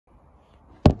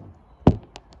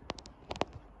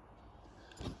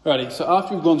Alrighty, so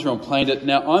after you've gone through and planed it,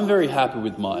 now I'm very happy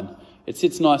with mine. It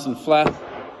sits nice and flat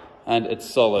and it's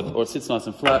solid, or it sits nice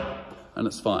and flat and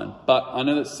it's fine. But I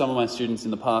know that some of my students in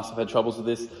the past have had troubles with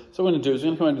this. So what we're going to do is we're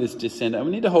going to come into this descender and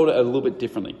we need to hold it a little bit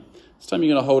differently. This time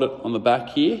you're going to hold it on the back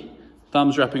here,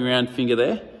 thumbs wrapping around, finger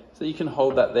there. So you can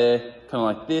hold that there kind of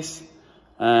like this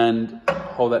and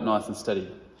hold that nice and steady.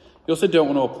 You also don't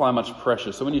want to apply much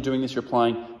pressure. So when you're doing this, you're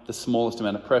applying the smallest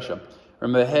amount of pressure.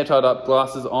 Remember, hair tied up,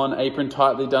 glasses on, apron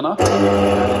tightly done up. Go. Bring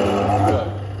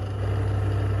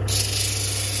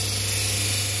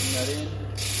that in.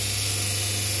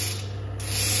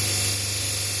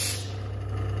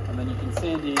 And then you can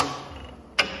sand in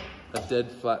a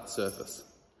dead flat surface.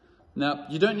 Now,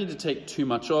 you don't need to take too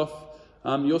much off.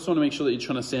 You also want to make sure that you're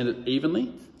trying to sand it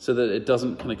evenly so that it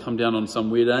doesn't kind of come down on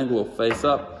some weird angle or face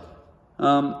up.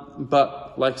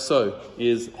 But like so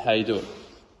is how you do it.